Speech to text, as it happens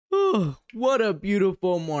What a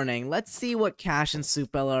beautiful morning. Let's see what Cash and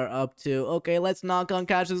Soopella are up to. Okay, let's knock on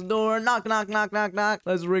Cash's door. Knock, knock, knock, knock, knock.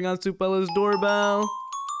 Let's ring on Soopella's doorbell.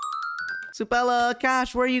 Soopella,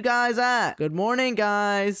 Cash, where are you guys at? Good morning,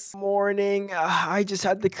 guys. Morning. I just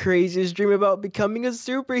had the craziest dream about becoming a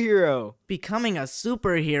superhero. Becoming a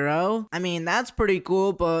superhero? I mean, that's pretty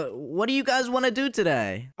cool, but what do you guys want to do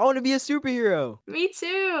today? I want to be a superhero. Me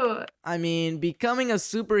too. I mean, becoming a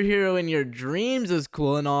superhero in your dreams is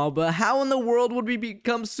cool and all, but how in the world would we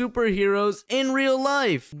become superheroes in real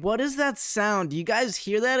life? What is that sound? Do you guys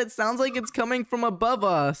hear that? It sounds like it's coming from above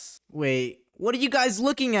us. Wait. What are you guys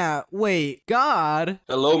looking at? Wait, God?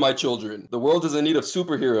 Hello, my children. The world is in need of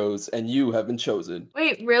superheroes, and you have been chosen.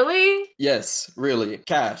 Wait, really? Yes, really.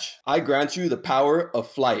 Cash, I grant you the power of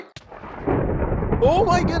flight. Oh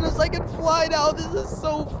my goodness, I can fly now. This is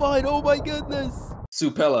so fun. Oh my goodness.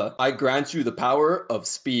 Soopella, I grant you the power of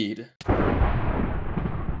speed.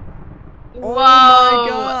 Oh Whoa. my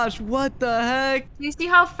gosh, what the heck? Do you see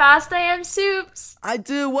how fast I am, Soops? I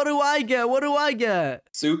do. What do I get? What do I get?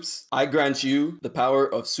 Soops, I grant you the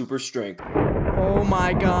power of super strength. Oh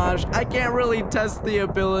my gosh, I can't really test the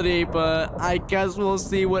ability, but I guess we'll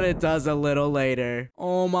see what it does a little later.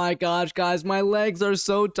 Oh my gosh, guys, my legs are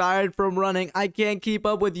so tired from running. I can't keep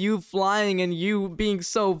up with you flying and you being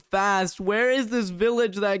so fast. Where is this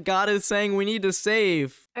village that God is saying we need to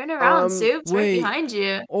save? Turn around, Soops. wait. Right behind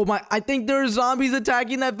you. Oh my, I think there are zombies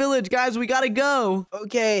attacking that village. Guys, we gotta go.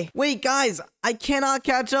 Okay. Wait, guys, I cannot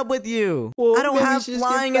catch up with you. Well, I don't maybe have we should just get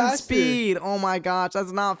flying and faster. speed. Oh my gosh,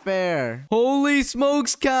 that's not fair. Holy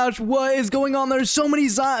smokes, Cash. What is going on? There's so many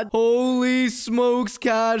Holy smokes,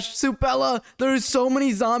 Cash. Soopella, there's so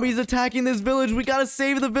many zombies attacking this village. We gotta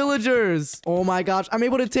save the villagers. Oh my gosh, I'm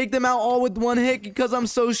able to take them out all with one hit because I'm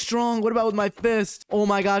so strong. What about with my fist? Oh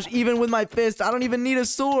my gosh, even with my fist, I don't even need a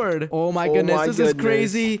sword. Oh my goodness, this is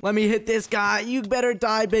crazy. Let me hit this guy. You better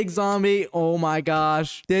die, big zombie. Oh my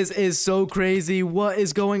gosh, this is so crazy. What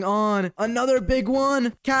is going on? Another big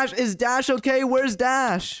one. Cash, is Dash okay? Where's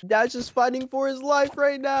Dash? Dash is fighting for his life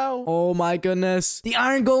right now. Oh my goodness. The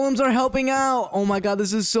iron golems are helping out. Oh my god,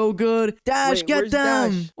 this is so good. Dash, Wait, get where's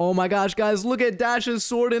them. Dash? Oh my gosh, guys, look at Dash's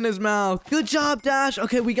sword in his mouth. Good job, Dash.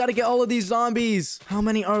 Okay, we gotta get all of these zombies. How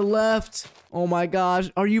many are left? Oh my gosh,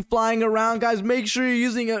 are you flying around, guys? Make sure you're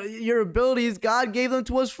using your abilities. God gave them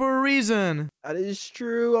to us for a reason. That is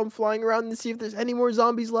true. I'm flying around to see if there's any more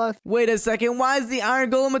zombies left. Wait a second, why is the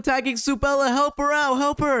iron golem attacking Soopella? Help her out,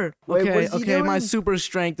 help her. Wait, okay, what is he okay, my doing? super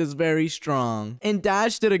strength is very strong. And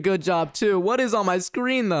Dash did a good job too. What is on my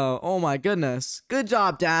screen though? Oh my goodness. Good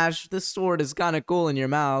job, Dash. This sword is kind of cool in your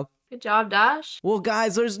mouth. Good job, Dash. Well,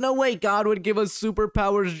 guys, there's no way God would give us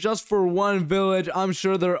superpowers just for one village. I'm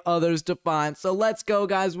sure there are others to find. So let's go,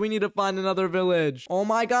 guys. We need to find another village. Oh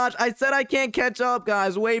my gosh, I said I can't catch up,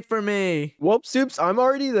 guys. Wait for me. Whoop, Soups, I'm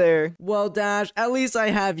already there. Well, Dash, at least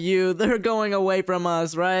I have you. They're going away from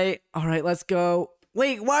us, right? All right, let's go.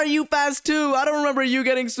 Wait, why are you fast too? I don't remember you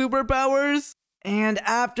getting superpowers. And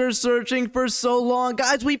after searching for so long,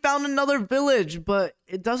 guys, we found another village, but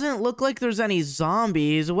it doesn't look like there's any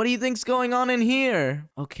zombies. What do you think's going on in here?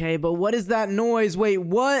 Okay, but what is that noise? Wait,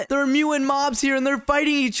 what? There are mutant mobs here and they're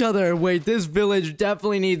fighting each other. Wait, this village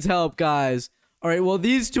definitely needs help, guys. All right, well,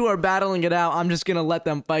 these two are battling it out. I'm just gonna let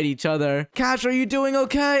them fight each other. Cash, are you doing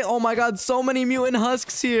okay? Oh my god, so many mutant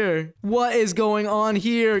husks here. What is going on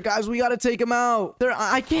here? Guys, we gotta take them out.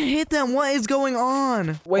 I can't hit them. What is going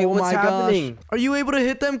on? Wait, oh what's my happening? Gosh. Are you able to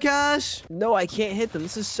hit them, Cash? No, I can't hit them.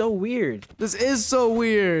 This is so weird. This is so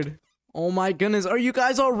weird. Oh my goodness, are you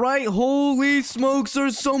guys alright? Holy smokes,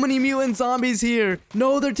 there's so many mutant zombies here.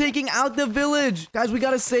 No, they're taking out the village. Guys, we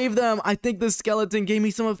gotta save them. I think the skeleton gave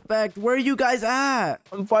me some effect. Where are you guys at?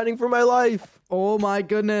 I'm fighting for my life. Oh my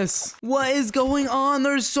goodness. What is going on?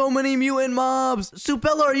 There's so many mutant mobs.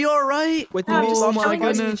 Soopella, are you alright? With Oh my Like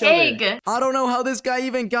this goodness. Big. I don't know how this guy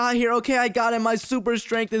even got here. Okay, I got him. My super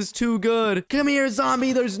strength is too good. Come here,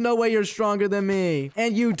 zombie. There's no way you're stronger than me.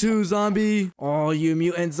 And you too, zombie. Oh, you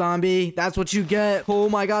mutant zombie. That's what you get. Oh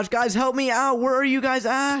my gosh, guys, help me out. Where are you guys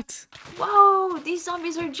at? Whoa, these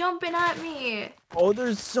zombies are jumping at me. Oh,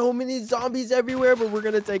 there's so many zombies everywhere, but we're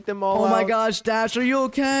gonna take them all Oh out. my gosh, Dash, are you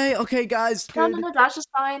okay? Okay, guys. No, Dash is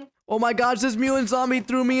fine. Oh my gosh, this mutant zombie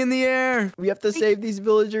threw me in the air. We have to save these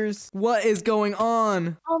villagers. What is going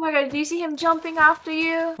on? Oh my god, do you see him jumping after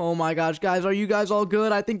you? Oh my gosh, guys, are you guys all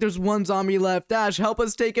good? I think there's one zombie left. Dash, help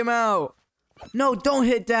us take him out. No, don't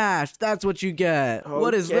hit Dash. That's what you get.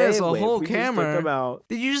 What is this? A wait, whole we just took camera? him out.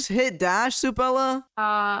 Did you just hit Dash, Soopella?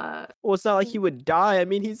 Well, it's not like he would die. I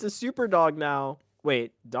mean, he's a super dog now.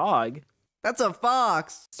 Wait, dog? That's a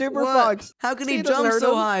fox. Super What? fox. How can See, he it doesn't jump hurt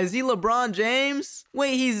so him. high? Is he LeBron James?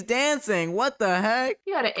 Wait, he's dancing. What the heck?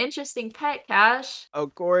 You got an interesting pet, Cash.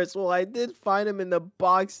 Of course. Well, I did find him in the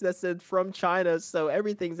box that said from China, so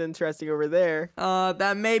everything's interesting over there.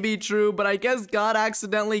 That may be true, but I guess God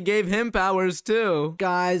accidentally gave him powers too.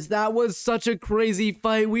 Guys, that was such a crazy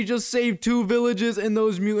fight. We just saved 2 villages and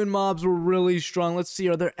those mutant mobs were really strong. Let's see,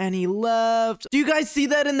 are there any left? Do you guys see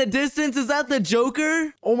that in the distance? Is that the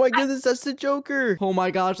Joker? Oh my goodness, that's the Joker. Oh my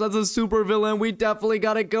gosh, that's a super villain. We definitely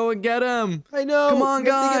gotta go and get him. I know. Come on, We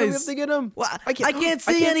have guys. to get him. What? I can't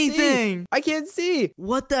see anything. I can't see.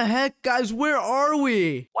 What the heck, guys? Where are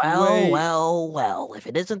we? Wait. Well, if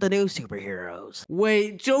it isn't the new superheroes.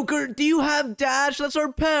 Wait, Joker, do you have Dash? That's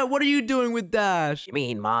our pet. What are you doing with Dash? You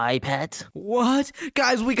mean my pet? What?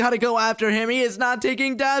 Guys, we gotta go after him. He is not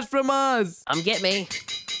taking Dash from us. Get me.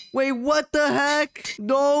 Wait, what the heck?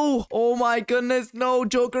 No. Oh my goodness, no.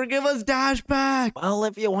 Joker, give us Dash back. Well,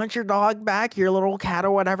 if you want your dog back, your little cat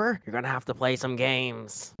or whatever, you're gonna have to play some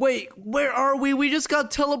games. Wait, where are we? We just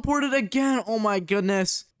got teleported again. Oh my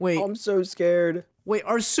goodness. Wait. I'm so scared. Wait,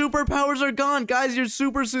 our superpowers are gone. Guys, your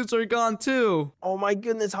super suits are gone too. Oh my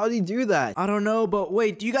goodness, how did he do that? I don't know, but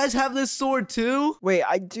wait, do you guys have this sword too? Wait,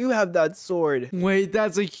 I do have that sword. Wait,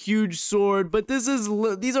 that's a huge sword, but these are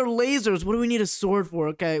lasers. What do we need a sword for?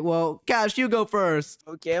 Okay, well, Cash, you go first.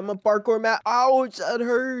 Okay, I'm a parkour mat. Ouch, that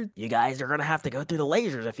hurt. You guys are gonna have to go through the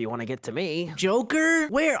lasers if you want to get to me. Joker?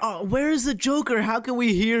 Where is the Joker? How can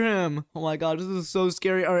we hear him? Oh my god, this is so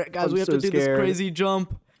scary. All right, guys, I'm we have so to do this scared. crazy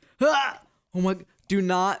jump. Ah! Oh my, do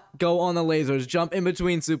not go on the lasers. Jump in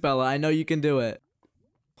between, Soopella. I know you can do it.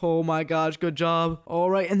 Oh my gosh, good job. All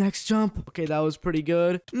right, and next jump. Okay, that was pretty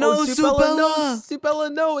good. No, Oh, Soopella! no,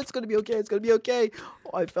 Soopella, no, it's gonna be okay, it's gonna be okay.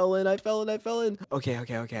 Oh, I fell in.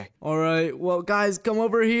 Okay. All right, well, guys, come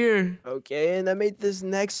over here. Okay, and I made this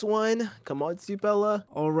next one. Come on, Soopella.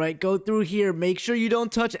 All right, go through here. Make sure you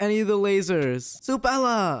don't touch any of the lasers.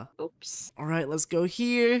 Soopella! Oops. All right, let's go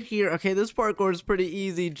here. Okay, this parkour is pretty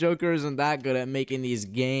easy. Joker isn't that good at making these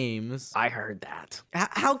games. I heard that.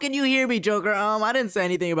 How can you hear me, Joker? I didn't say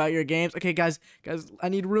anything about your games. Okay, guys, I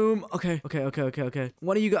need room. Okay.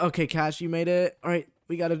 What do you got? Okay, Cash, you made it. All right,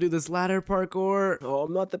 we gotta do this ladder parkour. Oh,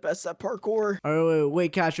 I'm not the best at parkour. All right,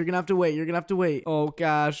 wait, Cash, you're gonna have to wait. Oh,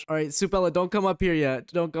 gosh. All right, Soopella, don't come up here yet.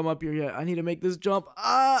 I need to make this jump.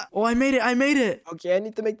 Oh, I made it. Okay, I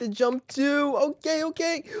need to make the jump too. Okay.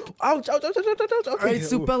 Ouch. Okay. All right,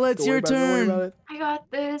 Soopella, it's Don't worry your about it, don't worry about turn. it. I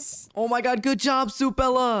got this. Oh my god, good job,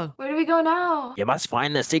 Soopella. Where do we go now? You must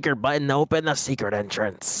find the secret button to open the secret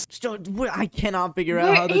entrance. I cannot figure out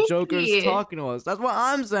Where how the is Joker's he? talking to us. That's what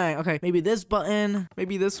I'm saying. Okay, maybe this button.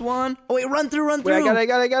 Maybe this one. Oh, wait, run through. Wait, I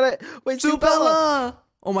got it. Wait, Soopella. Soopella!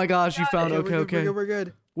 Oh my gosh, you found it. Okay. We're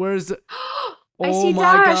good. Where's the... I Oh see my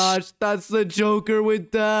Dash. gosh, that's the Joker with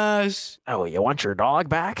Dash. Oh, you want your dog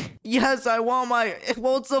back? Yes, I want my...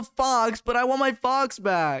 Well, it's a fox, but I want my fox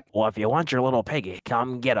back. Well, if you want your little piggy,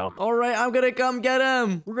 come get him. All right, I'm gonna come get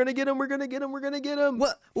him. We're gonna get him.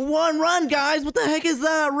 What? Run, guys. What the heck is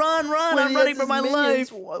that? Run. Wait, I'm he running has for my his life. minions.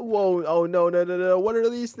 Whoa. Oh, no. What are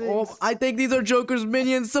these things? Oh, I think these are Joker's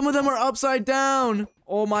minions. Some of them are upside down.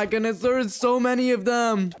 Oh my goodness, there are so many of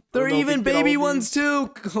them. There are know if we even can get all baby of ones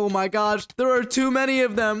too. Oh my gosh, there are too many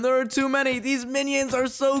of them. There are too many. These minions are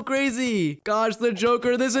so crazy. Gosh, the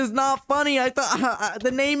Joker, this is not funny. I thought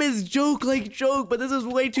the name is joke, but this is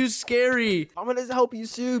way too scary. I'm gonna help you,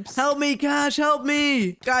 Soops. Help me, Cash, help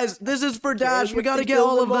me. Guys, this is for Dash. we We have gotta to get kill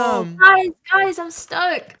all of them all. them. Guys, I'm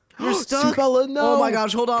stuck. You're stuck? Soopella, no. Oh my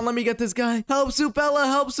gosh, hold on, let me get this guy. Help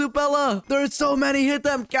Soopella. There's so many, hit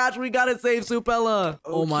them. Cash, we gotta save Soopella.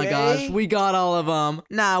 Oh my gosh, Okay. we got all of them.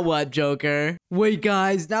 Now what, Joker? Wait,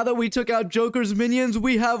 guys, now that we took out Joker's minions,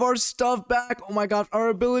 we have our stuff back. Oh my gosh, our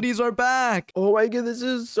abilities are back. Oh my god, this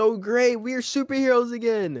is so great. We are superheroes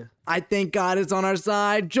again. I think God is on our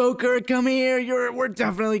side. Joker, come here. We're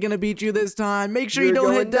definitely gonna beat you this time. Make sure you We're don't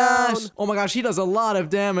going hit Dash. down. Oh my gosh, he does a lot of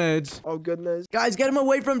damage. Oh goodness. Guys, get him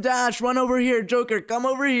away from Dash. Run over here, Joker. Come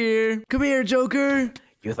over here. Come here, Joker.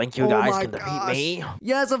 You think you Oh guys my can defeat gosh. me?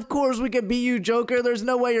 Yes, of course we can beat you, Joker. There's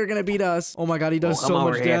no way you're gonna beat us. Oh my god, he Well, does come so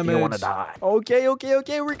over much here if you want to damage. die. Okay.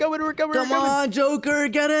 We're coming. Come on, Joker.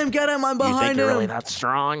 Get him. I'm You behind think you're him. really that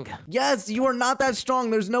strong? Yes, you are not that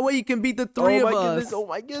strong. There's no way you can beat the three of us. Oh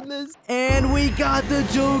my goodness. And we got the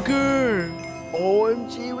Joker.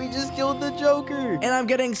 OMG, we just killed the Joker. And I'm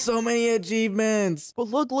getting so many achievements. But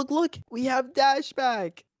look. We have Dash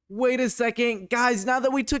back. Wait a second. Guys, now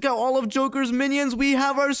that we took out all of Joker's minions, we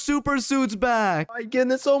have our super suits back. My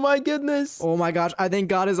goodness, oh my goodness. Oh my gosh, I think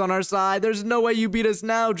God is on our side. There's no way you beat us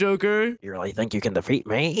now, Joker. You really think you can defeat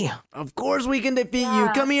me? Of course we can defeat you.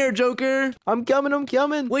 Yeah. Come here, Joker. I'm coming, I'm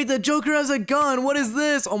coming. Wait, the Joker has a gun. What is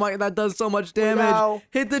this? Oh my, that does so much damage. Wow.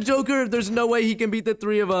 Hit the Joker. There's no way he can beat the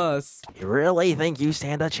three of us. You really think you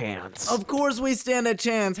stand a chance? Of course we stand a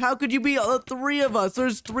chance. How could you beat the three of us?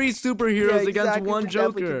 There's three superheroes against one We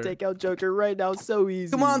definitely Joker. can take out Joker right now, so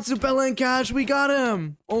easy. Come on, Soopella and Cash, we got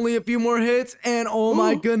him. Only a few more hits, and oh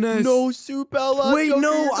my goodness. No, Soopella. Wait, Joker,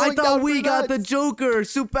 no, you're I going thought down we for got the nuts. Joker.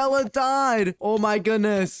 Soopella died. Oh my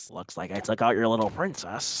goodness. Looks like I took out your little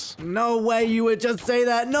princess. No way you would just say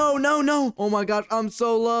that. No, no, no. Oh my gosh, I'm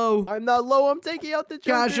so low. I'm not low, I'm taking out the Joker.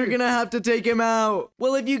 Gosh, you're gonna have to take him out.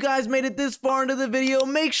 Well, if you guys made it this far into the video,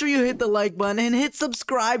 make sure you hit the like button and hit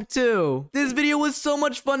subscribe too. This video was so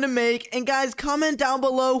much fun to make, and guys, comment down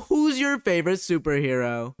below who's your favorite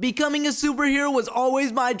superhero. Becoming a superhero was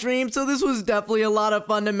always my dream, so this was definitely a lot of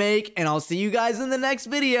fun to make, and I'll see you guys in the next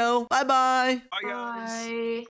video. Bye bye. Bye.